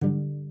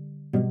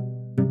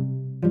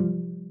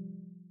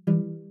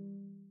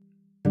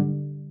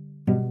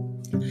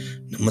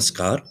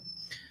नमस्कार।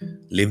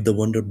 Live the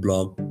wonder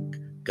blog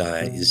का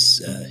इस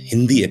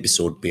हिंदी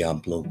एपिसोड पे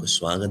आप लोगों को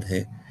स्वागत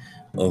है।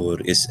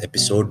 और इस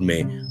एपिसोड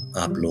में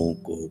आप लोगों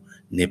को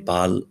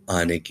नेपाल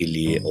आने के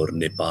लिए और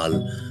नेपाल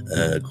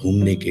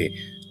घूमने के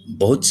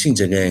बहुत सी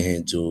जगह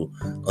हैं जो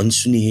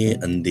अनसुनी है,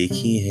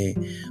 अनदेखी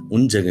हैं।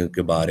 उन जगहों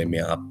के बारे में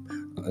आप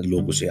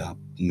लोगों से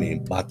आप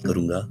मैं बात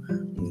करूँगा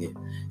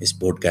इस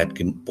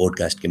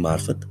पॉडकास्ट के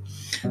मार्फत।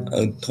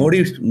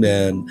 थोड़ी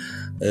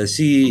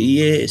सी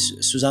ये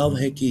सुझाव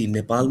है कि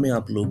नेपाल में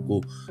आप लोग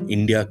को,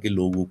 इंडिया के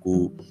लोगों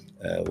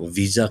को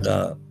वीज़ा का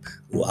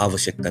वो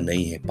आवश्यकता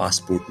नहीं है,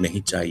 पासपोर्ट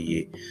नहीं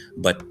चाहिए।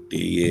 बट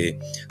ये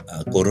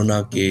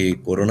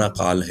कोरोना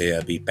काल है,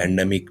 अभी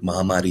पैंडेमिक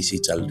महामारी सी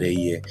चल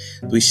रही है,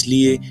 तो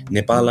इसलिए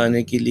नेपाल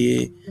आने के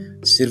लिए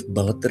सिर्फ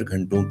 72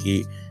 घंटों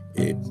की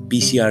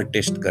पीसीआर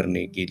टेस्ट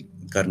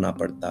करना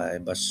पड़ता है।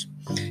 बस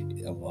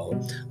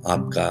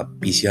आपका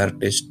पीसीआर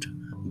टेस्ट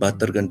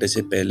 72 घंटे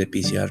से पहले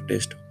पीसीआर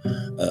टेस्ट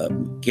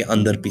के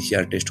अंदर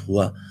पीसीआर टेस्ट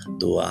हुआ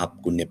तो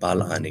आपको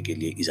नेपाल आने के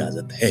लिए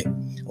इजाज़त है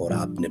और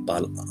आप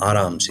नेपाल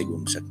आराम से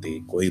घूम सकते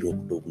हैं, कोई रोक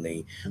टोक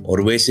नहीं।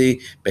 और वैसे ही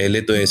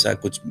पहले तो ऐसा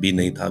कुछ भी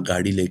नहीं था,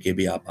 गाड़ी लेके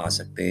भी आप आ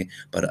सकते हैं,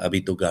 पर अभी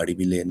तो गाड़ी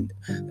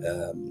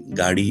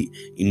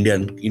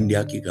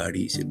इंडिया की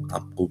गाड़ी से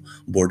आपको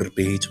बॉर्डर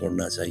पे ही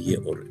छोड़ना चाहिए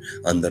और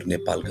अंदर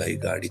नेपाल का ही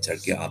गाड़ी चढ़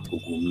के आपको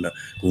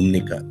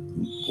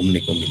घूमने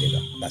को मिलेगा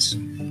बस।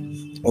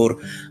 और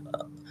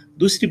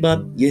दूसरी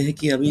बात यह है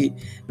कि अभी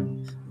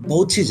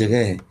बहुत सी जगह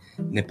है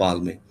नेपाल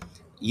में,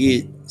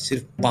 ये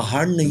सिर्फ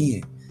पहाड़ नहीं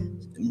है,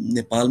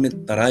 नेपाल में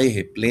तराई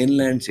है, प्लेन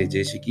लैंड है,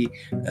 जैसे कि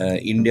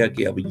इंडिया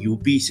के अब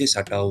यूपी से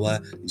सटा हुआ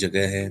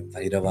जगह है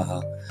भैरवाहा,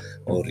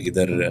 और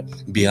इधर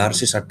बिहार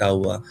से सटा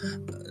हुआ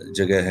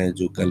जगह है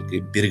जो कल के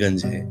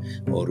बीरगंज है,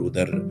 और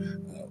उधर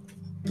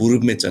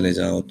पूर्व में चले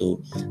जाओ तो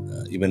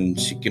इवन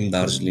सिक्किम,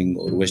 दार्जिलिंग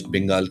और वेस्ट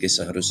बंगाल के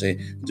शहरों से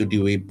जुड़ी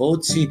हुई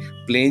बहुत सी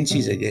प्लेन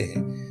सी जगह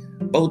है।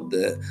 बहुत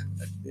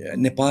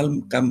नेपाल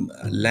का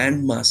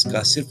लैंड मास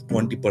का सिर्फ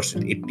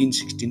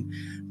 20%,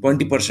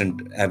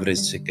 20% एवरेज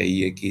से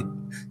कहिए कि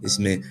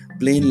इसमें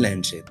प्लेन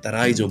लैंड से,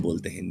 तराई जो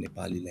बोलते हैं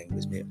नेपाली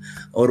लैंग्वेज में,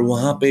 और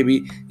वहाँ पे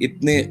भी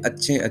इतने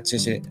अच्छे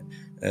से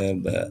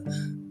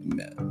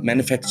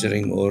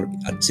मैन्युफैक्चरिंग और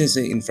अच्छे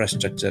से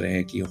इंफ्रास्ट्रक्चर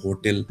है कि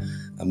होटल,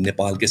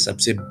 नेपाल के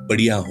सबसे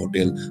बढ़िया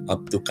होटल,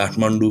 अब तो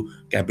काठमांडू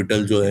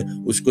कैपिटल जो है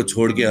उसको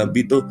छोड़ के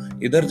अभी तो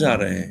इधर जा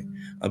रहे हैं,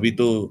 अभी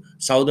तो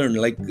साउदर्न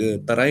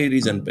तराई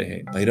रीजन पे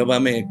है। भैरवा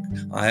में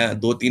एक आया,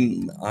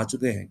 2-3 आ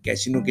चुके हैं,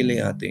 कैसीनो के लिए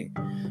आते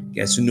हैं,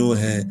 कैसीनो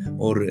है,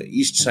 और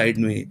ईस्ट साइड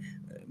में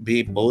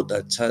भी बहुत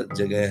अच्छा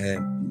जगह है।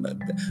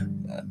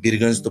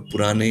 बीरगंज तो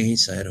पुराने ही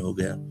शहर हो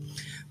गया।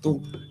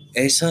 तो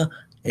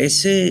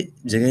ऐसे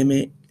जगह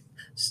में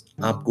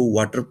आपको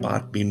वाटर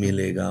पार्क भी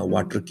मिलेगा,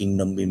 वाटर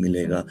किंगडम भी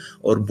मिलेगा,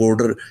 और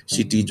बॉर्डर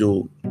सिटी जो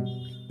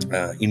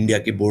इंडिया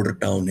के बॉर्डर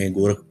टाउन है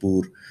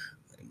गोरखपुर,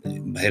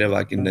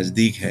 भैरवा के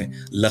नज़दीक है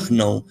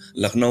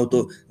लखनऊ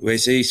तो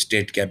वैसे ही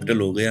स्टेट कैपिटल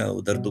हो गया,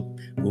 उधर तो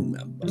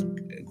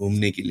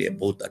घूमने के लिए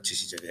बहुत अच्छी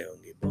सी जगह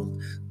होंगी बहुत।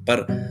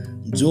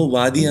 पर जो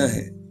वादियां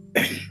हैं,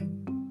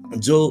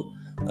 जो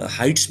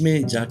हाइट्स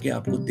में जाके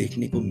आपको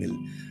देखने को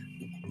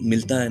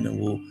मिलता है ना,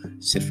 वो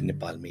सिर्फ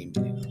नेपाल में ही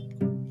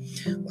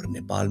मिलेगा। और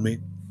नेपाल में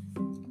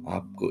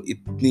आपको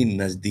इतनी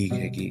नज़दीक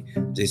है कि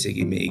जैसे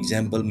कि मैं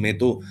एग्जाम्पल, मैं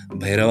तो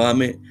भैरवा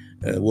में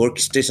वर्क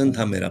स्टेशन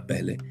था मेरा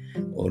पहले,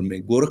 और मैं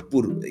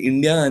गोरखपुर,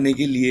 इंडिया आने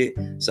के लिए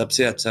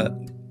सबसे अच्छा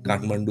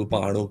काठमांडू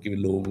पहाड़ों के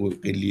लोगों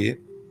के लिए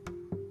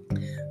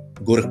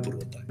गोरखपुर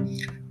होता है,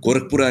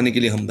 गोरखपुर आने के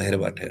लिए हम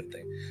भैरवा ठहरते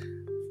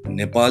हैं।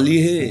 नेपाली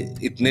है,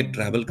 इतने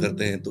ट्रैवल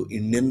करते हैं, तो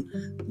इंडियन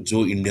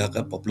जो इंडिया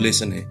का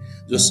पॉपुलेशन है,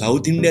 जो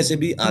साउथ इंडिया से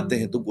भी आते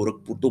हैं, तो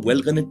गोरखपुर तो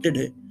वेल कनेक्टेड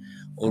है।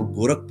 और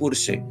गोरखपुर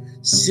से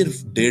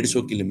सिर्फ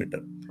 150 किलोमीटर,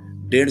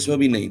 150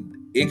 भी नहीं,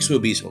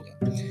 120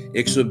 होगा,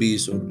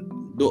 120 और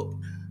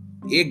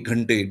 1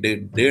 घंटे,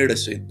 1.5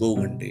 से 2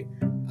 घंटे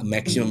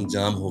मैक्सिमम,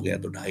 जाम हो गया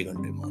तो 2.5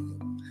 घंटे मान लो,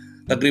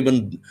 तकरीबन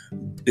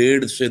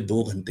 1.5 से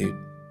 2 घंटे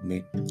में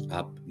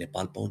आप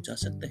नेपाल पहुंच जा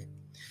सकते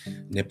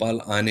हैं। नेपाल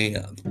आने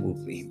आपको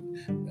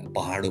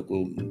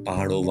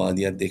पहाड़ों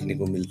वादियाँ देखने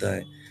को मिलता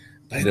है,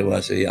 भैरवा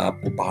से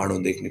आपको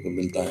पहाड़ों देखने को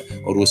मिलता है,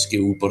 और उसके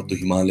ऊपर तो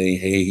हिमालय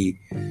है ही,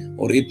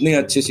 और इतने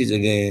अच्छे सी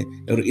जगह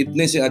हैं, और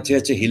इतने से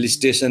अच्छे हिल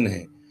स्टेशन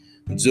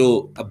हैं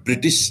जो अब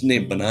ब्रिटिश ने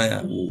बनाया।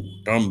 वो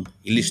टर्म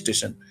हिल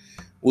स्टेशन,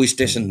 वो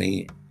स्टेशन नहीं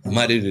है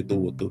हमारे लिए, तो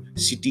वो तो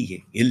सिटी है,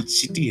 हिल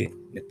सिटी है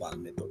नेपाल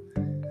में, तो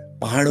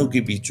पहाड़ों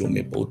के बीचों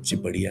में बहुत सी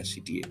बढ़िया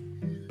सिटी है।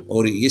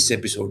 और इस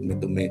एपिसोड में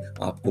तो मैं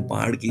आपको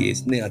पहाड़ की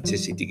इतने अच्छे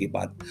सिटी की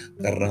बात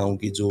कर रहा हूँ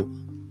कि जो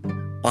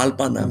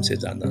पाल्पा नाम से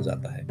जाना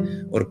जाता है,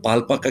 और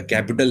पाल्पा का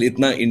कैपिटल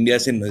इतना इंडिया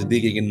से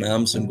नजदीक है कि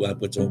नाम सुनकर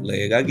आपको चौंक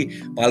लगेगा कि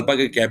पाल्पा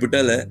का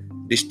कैपिटल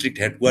है, डिस्ट्रिक्ट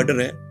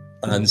हेडक्वार्टर है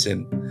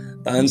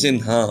तानसेन,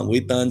 हाँ वही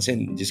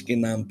तानसेन जिसके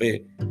नाम पे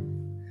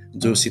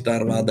जो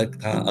सितार वादक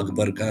था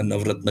अकबर का,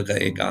 नवरत्न का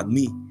एक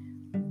आदमी,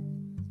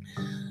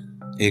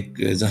 एक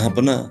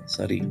जहांपना,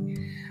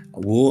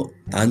 वो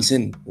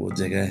तानसेन वो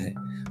जगह है।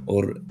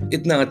 और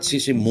इतना अच्छे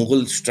से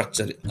मुगल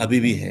स्ट्रक्चर अभी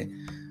भी है,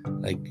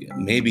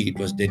 may be it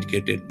was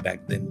dedicated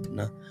back then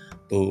ना।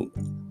 तो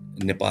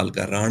नेपाल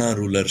का राणा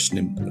रूलर्स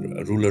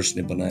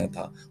ने बनाया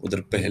था। उधर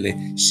पहले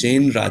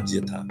सेन राज्य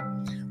था,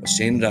 और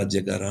सेन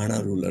राज्य का राणा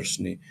रूलर्स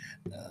ने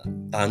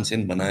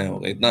तानसेन बनाया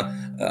होगा। इतना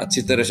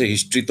अच्छी तरह से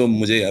हिस्ट्री तो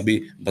मुझे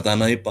अभी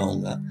बताना ही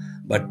पाऊंगा,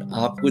 बट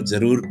आपको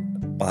जरूर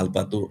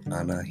पाल्पा तो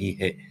आना ही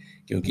है,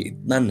 क्योंकि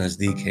इतना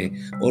नज़दीक है,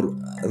 और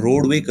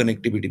रोडवे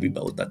कनेक्टिविटी भी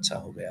बहुत अच्छा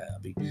हो गया है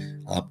अभी।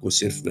 आपको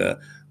सिर्फ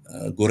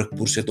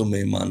गोरखपुर से तो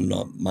मैं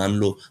मान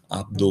लो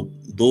आप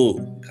दो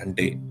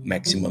घंटे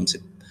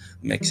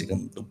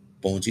मैक्सिमम तो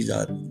पहुंच ही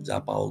जा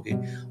पाओगे,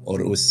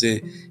 और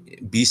उससे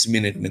 20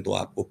 मिनट में तो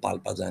आपको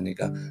पाल्पा जाने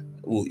का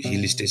वो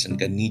हिल स्टेशन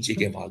का नीचे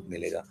के भाग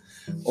मिलेगा।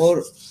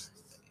 और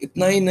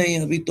इतना ही नहीं,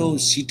 अभी तो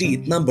सिटी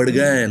इतना बढ़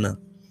गया है ना,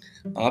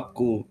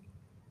 आपको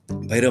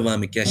भैरवा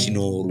में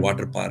कैसीनो और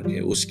वाटर पार्क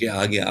है, उसके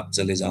आगे आप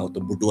चले जाओ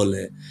तो बुटवल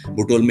है।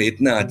 बुटवल में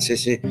इतना अच्छे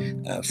से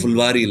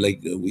फुलवारी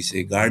लाइक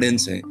वैसे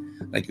गार्डन्स हैं,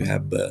 like you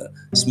have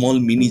small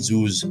mini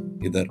जूज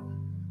इधर,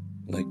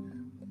 लाइक,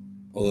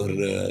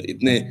 और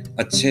इतने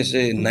अच्छे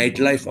से नाइट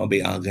लाइफ अभी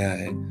आ गया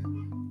है।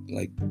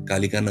 लाइक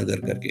कालिका नगर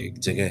करके एक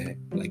जगह है,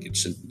 लाइक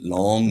इट्स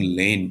लॉन्ग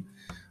लेन,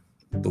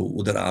 तो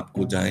उधर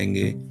आपको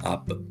जाएंगे,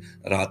 आप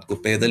रात को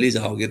पैदल ही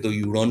जाओगे तो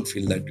you don't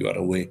feel that you are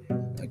away.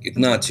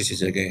 इतना अच्छी सी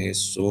जगह है,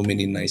 so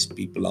many nice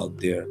people out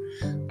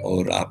there,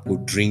 और आपको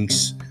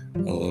ड्रिंक्स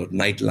और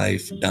नाइट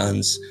लाइफ,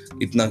 डांस,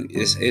 इतना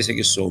ऐसे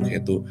के शौक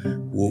है तो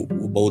वो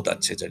बहुत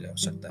अच्छे जगह हो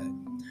सकता है।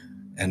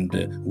 एंड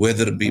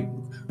वेदर भी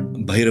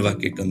भैरवा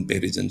के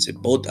कंपैरिजन से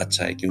बहुत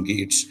अच्छा है, क्योंकि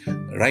it's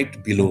right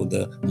below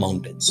the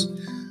mountains.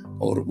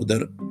 और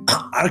उधर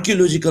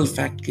आर्कियोलॉजिकल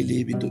फैक्ट के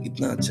लिए भी तो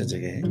इतना अच्छा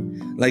जगह है,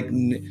 लाइक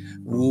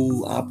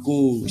वो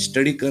आपको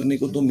स्टडी करने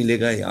को तो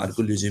मिलेगा ही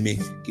आर्कियोलॉजी में,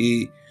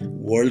 कि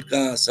वर्ल्ड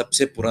का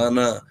सबसे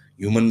पुराना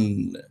ह्यूमन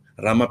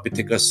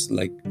रामापिथेकस,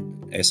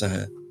 लाइक ऐसा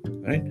है,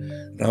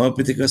 राइट।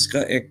 रामापिथेकस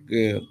का एक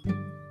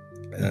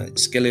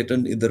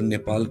स्केलेटन इधर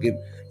नेपाल के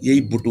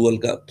यही बुटवल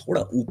का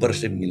थोड़ा ऊपर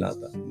से मिल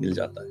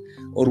जाता है,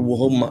 और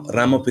वो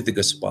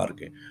रामापिथेकस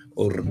पार्क है।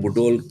 और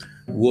बुटवल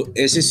वो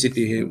ऐसी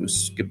सिटी है,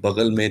 उसके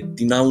बगल में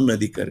तिनाउ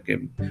नदी करके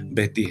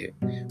बहती है।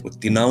 वो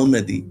तिनाउ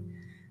नदी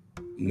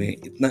में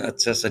इतना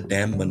अच्छा सा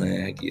डैम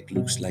बनाया है कि it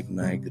looks like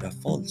Niagara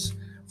false.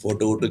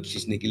 Photo वोटो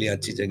खींचने के लिए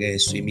अच्छी जगह है,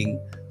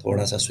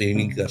 थोड़ा सा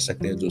स्विमिंग कर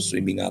सकते हैं जो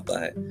स्विमिंग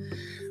आता है।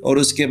 और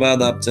उसके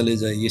बाद आप चले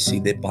जाइए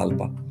सीधे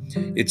Palpa.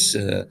 It's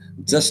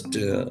just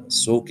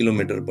 100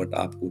 kilometre, but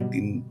आपको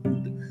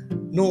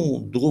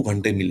 2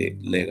 घंटे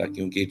मिलेगा,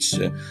 क्योंकि इट्स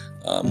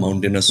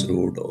माउंटेनस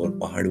रोड, और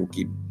पहाड़ों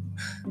की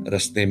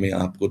रास्ते में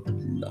आपको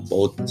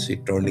बहुत सी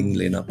टर्निंग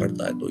लेना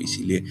पड़ता है, तो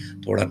इसीलिए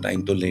थोड़ा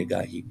टाइम तो लेगा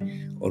ही।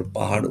 और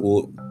पहाड़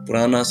वो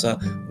पुराना सा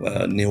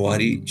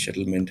नेवारी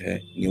सेटलमेंट है,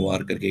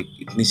 नेवार करके एक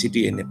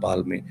इथनिसिटी है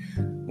नेपाल में,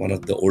 one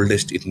of the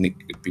oldest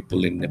ethnic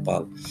people in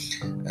Nepal.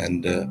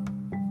 And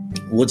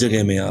वो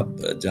जगह में आप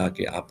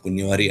जाके आपको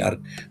नेवारी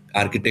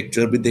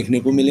आर्किटेक्चर भी देखने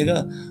को मिलेगा,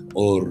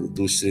 और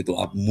दूसरे तो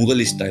आप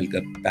मुगल स्टाइल का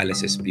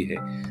पैलेसेस भी है,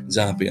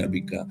 जहाँ पे अभी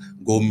का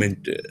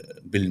गवर्नमेंट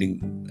बिल्डिंग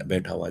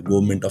बैठा हुआ है,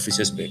 गवर्नमेंट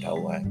ऑफिसेस बैठा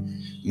हुआ है,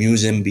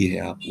 म्यूजियम भी है,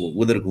 आप वो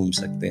उधर घूम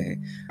सकते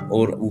हैं।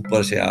 और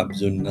ऊपर से आप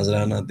जो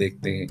नजराना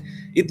देखते हैं,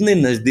 इतने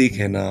नज़दीक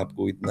है ना,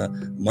 आपको इतना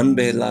मन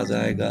बहला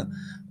जाएगा।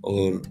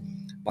 और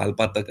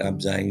पाल्पा तक आप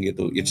जाएंगे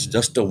तो it's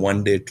just a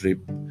 1 day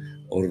trip,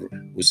 और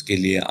उसके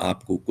लिए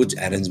आपको कुछ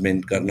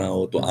अरेंजमेंट करना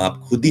हो तो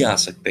आप खुद ही आ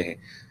सकते हैं।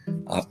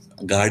 आप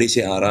गाड़ी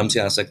से आराम से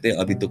आ सकते हैं,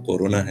 अभी तो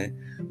कोरोना है,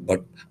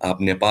 बट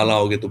आप नेपाल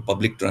आओगे तो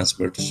पब्लिक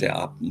ट्रांसपोर्ट से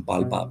आप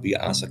पाल्पा भी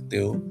आ सकते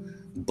हो।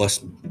 बस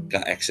का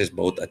एक्सेस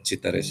बहुत अच्छी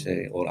तरह से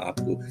है, और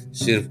आपको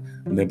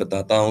सिर्फ मैं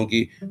बताता हूँ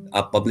कि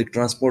आप पब्लिक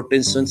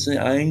ट्रांसपोर्टेशन से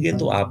आएंगे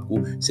तो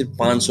आपको सिर्फ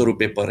 500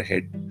 रुपये पर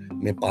हेड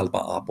में पाल्पा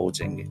आ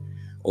पहुँचेंगे।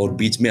 और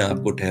बीच में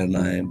आपको ठहरना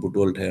है,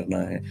 बुटवल ठहरना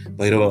है,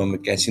 भैरवा में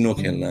कैसीनो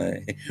खेलना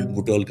है,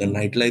 बुटवल का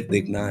नाइट लाइफ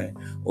देखना है,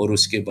 और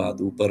उसके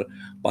बाद ऊपर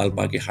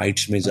पाल्पा के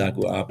हाइट्स में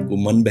जाकर आपको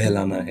मन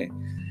बहलाना है।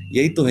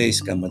 यही तो है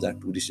इसका मजा,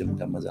 टूरिज्म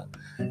का मजा।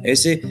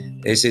 ऐसे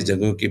ऐसे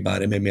जगहों के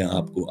बारे में मैं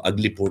आपको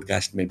अगली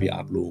पॉडकास्ट में भी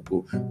आप लोगों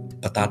को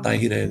बताता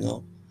ही रहेगा।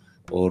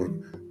 और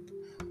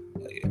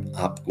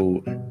आपको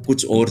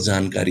कुछ और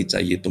जानकारी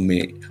चाहिए तो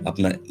मैं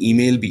अपना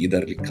ईमेल भी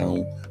इधर लिखा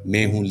हूँ,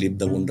 मैं हूँ लिव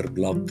द वंडर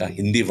ब्लॉग का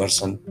हिंदी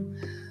वर्सन।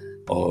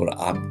 और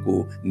आपको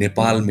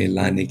नेपाल में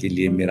लाने के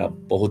लिए मेरा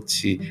बहुत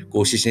सी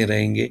कोशिशें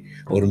रहेंगे।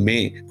 और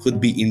मैं खुद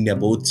भी इंडिया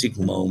बहुत सी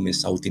घुमा हूँ, मैं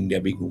साउथ इंडिया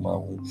भी घुमा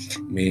हूँ,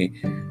 मैं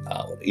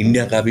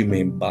इंडिया का भी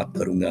मैं बात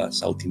करूँगा,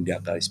 साउथ इंडिया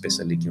का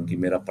स्पेशली, क्योंकि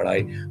मेरा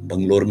पढ़ाई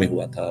बंगलोर में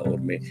हुआ था और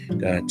मैं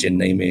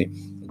चेन्नई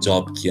में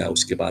जॉब किया,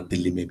 उसके बाद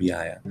दिल्ली में भी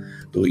आया।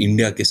 तो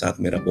इंडिया के साथ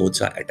मेरा बहुत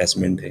सा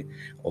अटैचमेंट है,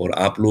 और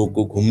आप लोगों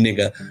को घूमने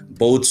का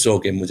बहुत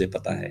शौक है, मुझे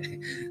पता है।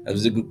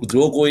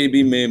 जो कोई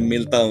भी मैं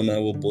मिलता हूँ ना,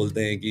 वो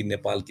बोलते हैं कि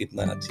नेपाल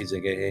कितना अच्छी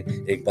जगह है,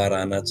 एक बार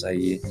आना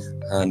चाहिए।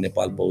 हाँ,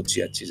 नेपाल बहुत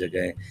सी अच्छी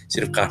जगह है,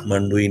 सिर्फ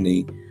काठमांडू ही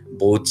नहीं,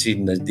 बहुत सी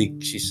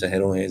नज़दीक सी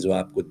शहरों हैं जो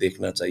आपको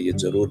देखना चाहिए,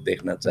 ज़रूर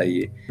देखना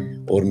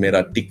चाहिए। और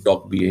मेरा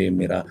टिकटॉक भी है,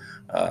 मेरा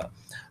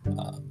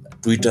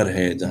ट्विटर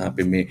है, जहाँ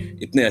पे मैं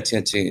इतने अच्छे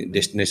अच्छे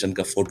डेस्टिनेशन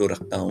का फोटो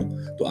रखता हूँ,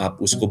 तो आप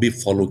उसको भी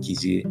फॉलो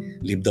कीजिए,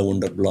 लिव द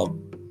वंडर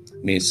ब्लॉग।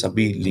 मैं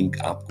सभी लिंक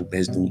आपको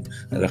भेज दूँ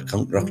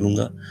रख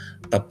लूँगा।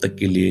 तब तक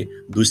के लिए,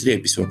 दूसरे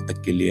एपिसोड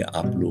तक के लिए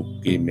आप लोग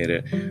के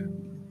मेरे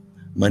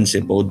मन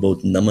से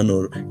बहुत-बहुत नमन,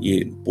 और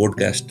ये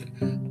पॉडकास्ट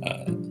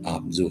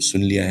आप जो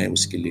सुन लिया है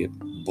उसके लिए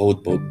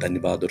बहुत-बहुत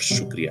धन्यवाद और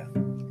शुक्रिया।